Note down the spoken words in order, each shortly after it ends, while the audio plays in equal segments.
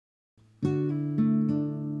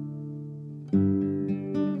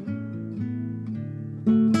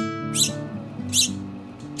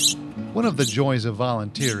One of the joys of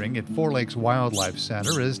volunteering at Four Lakes Wildlife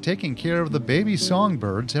Center is taking care of the baby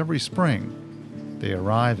songbirds every spring. They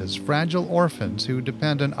arrive as fragile orphans who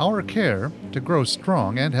depend on our care to grow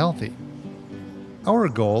strong and healthy. Our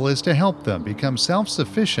goal is to help them become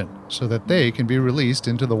self-sufficient so that they can be released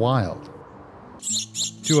into the wild.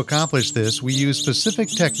 To accomplish this, we use specific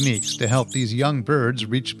techniques to help these young birds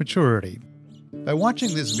reach maturity. By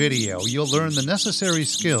watching this video, you'll learn the necessary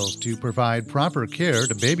skills to provide proper care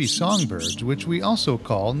to baby songbirds, which we also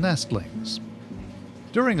call nestlings.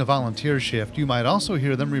 During a volunteer shift, you might also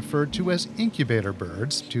hear them referred to as incubator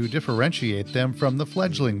birds to differentiate them from the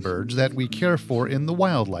fledgling birds that we care for in the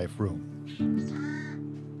wildlife room.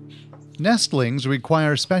 Nestlings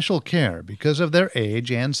require special care because of their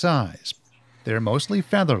age and size. They're mostly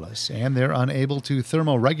featherless, and they're unable to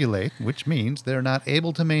thermoregulate, which means they're not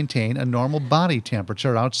able to maintain a normal body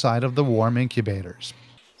temperature outside of the warm incubators.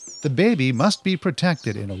 The baby must be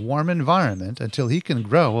protected in a warm environment until he can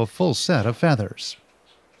grow a full set of feathers.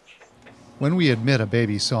 When we admit a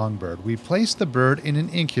baby songbird, we place the bird in an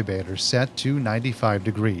incubator set to 95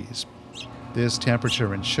 degrees. This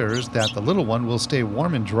temperature ensures that the little one will stay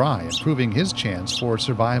warm and dry, improving his chance for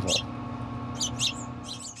survival.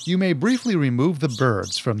 You may briefly remove the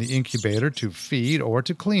birds from the incubator to feed or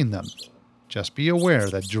to clean them. Just be aware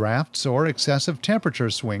that drafts or excessive temperature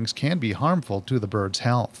swings can be harmful to the bird's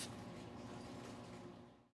health.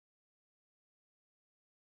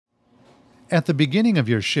 At the beginning of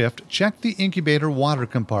your shift, check the incubator water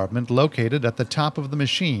compartment located at the top of the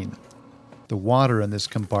machine. The water in this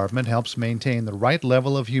compartment helps maintain the right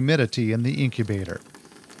level of humidity in the incubator.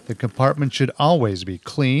 The compartment should always be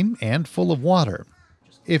clean and full of water.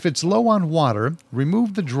 If it's low on water,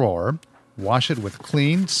 remove the drawer, wash it with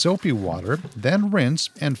clean, soapy water, then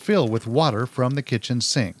rinse and fill with water from the kitchen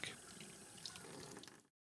sink.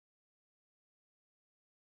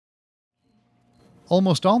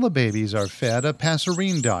 Almost all the babies are fed a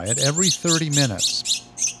passerine diet every 30 minutes.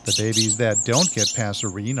 The babies that don't get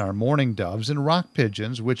passerine are mourning doves and rock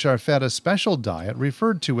pigeons, which are fed a special diet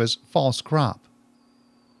referred to as false crop.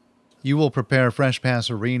 You will prepare fresh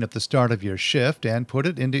passerine at the start of your shift and put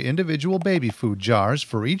it into individual baby food jars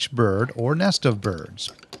for each bird or nest of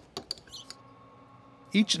birds.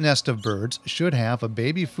 Each nest of birds should have a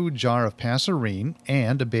baby food jar of passerine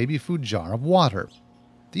and a baby food jar of water.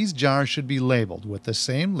 These jars should be labeled with the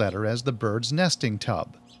same letter as the bird's nesting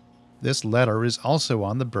tub. This letter is also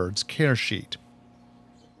on the bird's care sheet.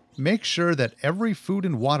 Make sure that every food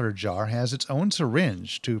and water jar has its own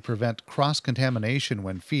syringe to prevent cross-contamination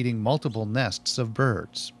when feeding multiple nests of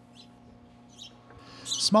birds.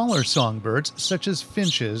 Smaller songbirds, such as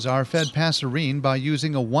finches, are fed passerine by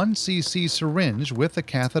using a 1 cc syringe with a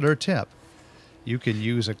catheter tip. You can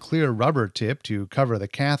use a clear rubber tip to cover the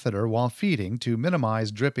catheter while feeding to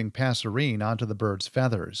minimize dripping passerine onto the bird's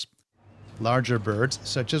feathers. Larger birds,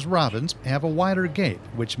 such as robins, have a wider gape,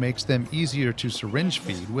 which makes them easier to syringe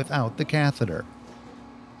feed without the catheter.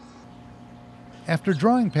 After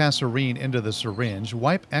drawing passerine into the syringe,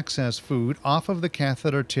 wipe excess food off of the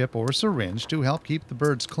catheter tip or syringe to help keep the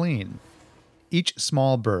birds clean. Each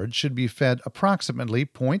small bird should be fed approximately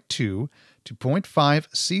 0.2 to 0.5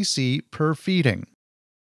 cc per feeding.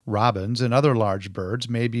 Robins and other large birds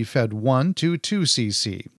may be fed 1 to 2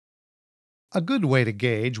 cc. A good way to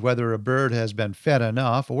gauge whether a bird has been fed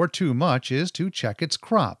enough or too much is to check its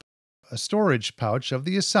crop, a storage pouch of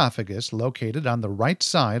the esophagus located on the right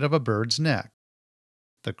side of a bird's neck.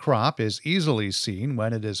 The crop is easily seen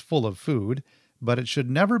when it is full of food, but it should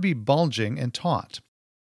never be bulging and taut.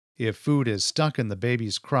 If food is stuck in the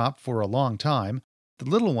baby's crop for a long time, the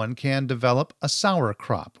little one can develop a sour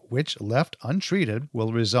crop, which, left untreated,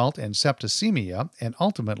 will result in septicemia and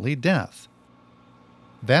ultimately death.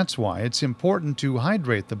 That's why it's important to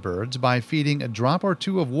hydrate the birds by feeding a drop or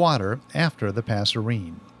two of water after the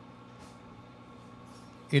passerine.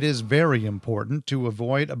 It is very important to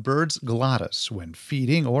avoid a bird's glottis when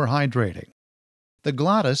feeding or hydrating. The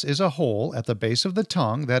glottis is a hole at the base of the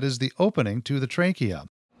tongue that is the opening to the trachea.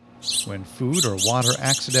 When food or water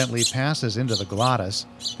accidentally passes into the glottis,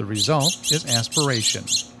 the result is aspiration.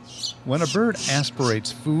 When a bird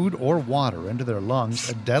aspirates food or water into their lungs,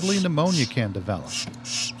 a deadly pneumonia can develop.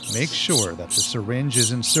 Make sure that the syringe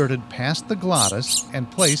is inserted past the glottis and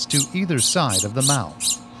placed to either side of the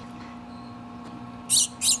mouth.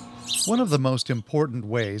 One of the most important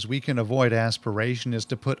ways we can avoid aspiration is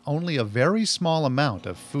to put only a very small amount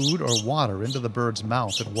of food or water into the bird's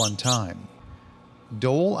mouth at one time.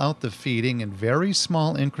 Dole out the feeding in very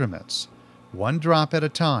small increments, 1 drop at a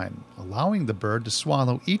time, allowing the bird to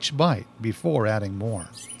swallow each bite before adding more.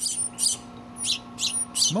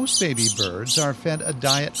 Most baby birds are fed a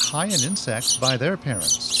diet high in insects by their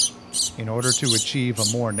parents. In order to achieve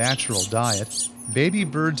a more natural diet, baby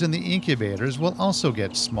birds in the incubators will also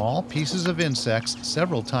get small pieces of insects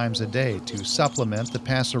several times a day to supplement the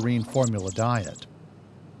Passerine formula diet.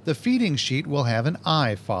 The feeding sheet will have an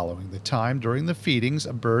eye following the time during the feedings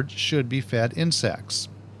a bird should be fed insects.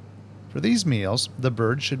 For these meals, the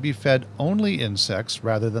bird should be fed only insects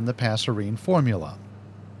rather than the Passerine formula.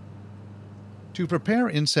 To prepare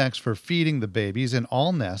insects for feeding the babies in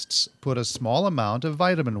all nests, put a small amount of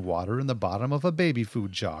vitamin water in the bottom of a baby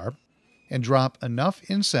food jar and drop enough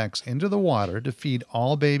insects into the water to feed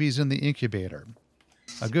all babies in the incubator.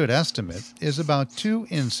 A good estimate is about 2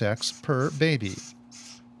 insects per baby.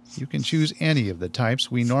 You can choose any of the types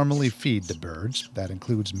we normally feed to birds. That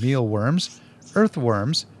includes mealworms,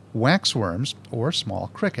 earthworms, waxworms, or small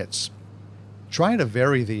crickets. Try to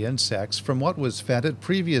vary the insects from what was fed at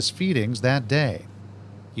previous feedings that day.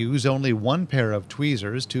 Use only 1 pair of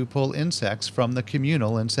tweezers to pull insects from the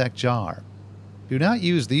communal insect jar. Do not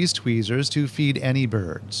use these tweezers to feed any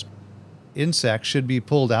birds. Insects should be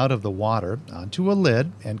pulled out of the water onto a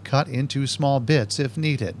lid and cut into small bits if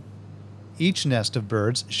needed. Each nest of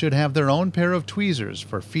birds should have their own pair of tweezers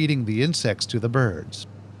for feeding the insects to the birds.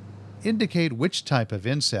 Indicate which type of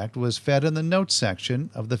insect was fed in the notes section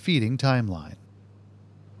of the feeding timeline.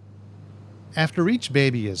 After each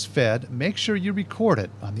baby is fed, make sure you record it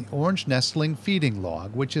on the orange nestling feeding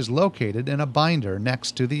log, which is located in a binder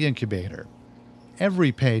next to the incubator.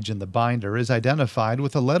 Every page in the binder is identified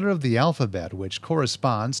with a letter of the alphabet which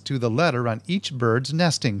corresponds to the letter on each bird's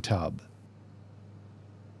nesting tub.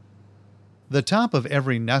 The top of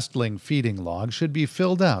every nestling feeding log should be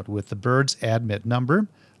filled out with the bird's admit number,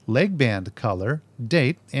 leg band color,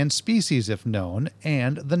 date and species if known,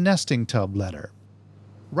 and the nesting tub letter.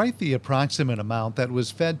 Write the approximate amount that was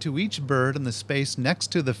fed to each bird in the space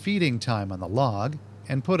next to the feeding time on the log,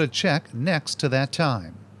 and put a check next to that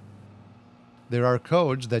time. There are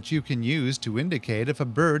codes that you can use to indicate if a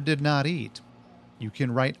bird did not eat. You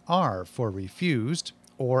can write R for refused,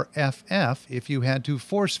 or FF if you had to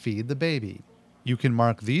force feed the baby. You can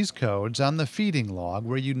mark these codes on the feeding log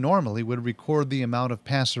where you normally would record the amount of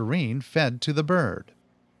Passerine fed to the bird.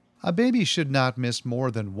 A baby should not miss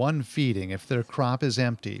more than 1 feeding if their crop is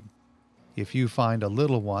empty. If you find a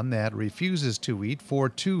little one that refuses to eat for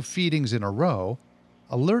 2 feedings in a row,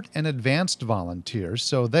 alert an advanced volunteer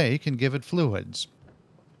so they can give it fluids.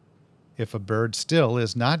 If a bird still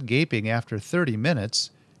is not gaping after 30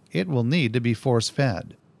 minutes, it will need to be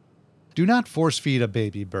force-fed. Do not force-feed a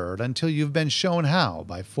baby bird until you've been shown how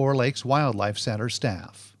by 4 Lakes Wildlife Center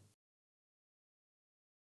staff.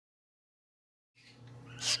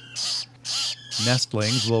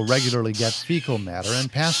 Nestlings will regularly get fecal matter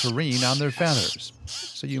and Passerine on their feathers,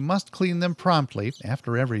 so you must clean them promptly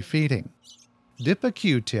after every feeding. Dip a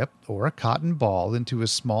Q-tip or a cotton ball into a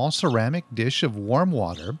small ceramic dish of warm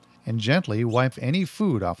water and gently wipe any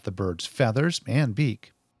food off the bird's feathers and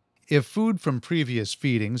beak. If food from previous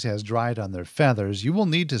feedings has dried on their feathers, you will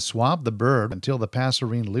need to swab the bird until the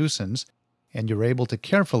Passerine loosens and you're able to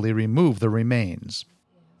carefully remove the remains.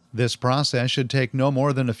 This process should take no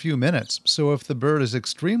more than a few minutes, so if the bird is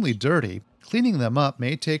extremely dirty, cleaning them up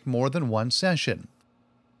may take more than 1 session.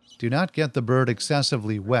 Do not get the bird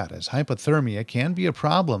excessively wet, as hypothermia can be a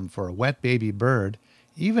problem for a wet baby bird,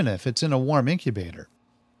 even if it's in a warm incubator.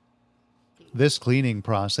 This cleaning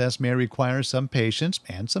process may require some patience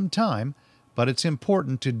and some time, but it's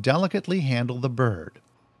important to delicately handle the bird.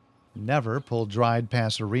 Never pull dried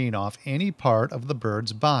Passerine off any part of the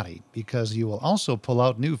bird's body, because you will also pull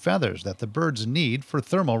out new feathers that the birds need for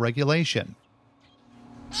thermal regulation.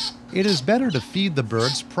 It is better to feed the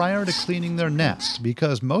birds prior to cleaning their nest,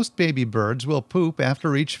 because most baby birds will poop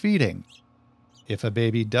after each feeding. If a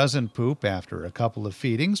baby doesn't poop after a couple of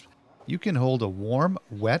feedings, you can hold a warm,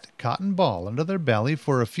 wet cotton ball under their belly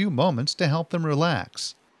for a few moments to help them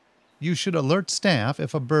relax. You should alert staff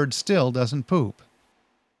if a bird still doesn't poop.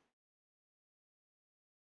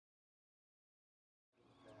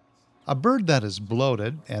 A bird that is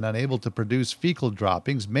bloated and unable to produce fecal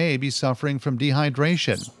droppings may be suffering from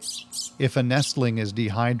dehydration. If a nestling is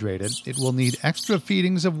dehydrated, it will need extra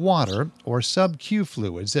feedings of water or sub-Q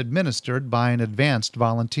fluids administered by an advanced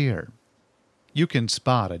volunteer. You can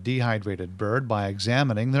spot a dehydrated bird by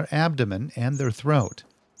examining their abdomen and their throat.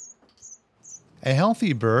 A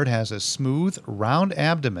healthy bird has a smooth, round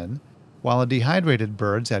abdomen, while a dehydrated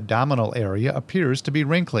bird's abdominal area appears to be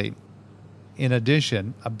wrinkly. In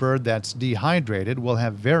addition, a bird that's dehydrated will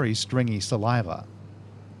have very stringy saliva.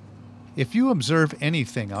 If you observe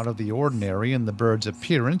anything out of the ordinary in the bird's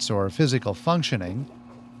appearance or physical functioning,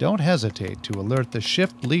 don't hesitate to alert the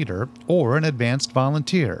shift leader or an advanced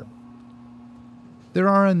volunteer. There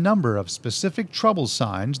are a number of specific trouble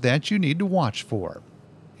signs that you need to watch for.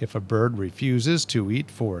 If a bird refuses to eat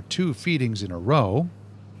for 2 feedings in a row,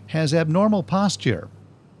 has abnormal posture,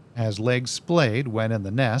 has legs splayed when in the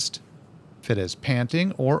nest, if it is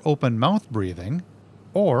panting or open mouth breathing,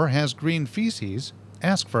 or has green feces,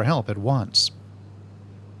 ask for help at once.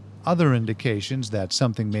 Other indications that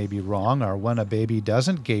something may be wrong are when a baby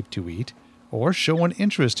doesn't gape to eat or show an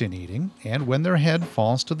interest in eating, and when their head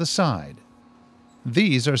falls to the side.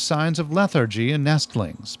 These are signs of lethargy in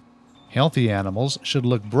nestlings. Healthy animals should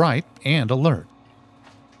look bright and alert.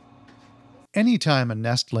 Anytime a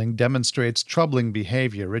nestling demonstrates troubling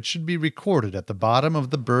behavior, it should be recorded at the bottom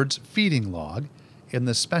of the bird's feeding log in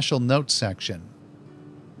the special notes section.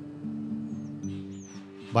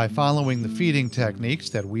 By following the feeding techniques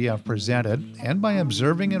that we have presented and by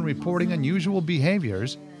observing and reporting unusual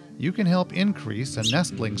behaviors, you can help increase a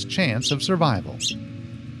nestling's chance of survival.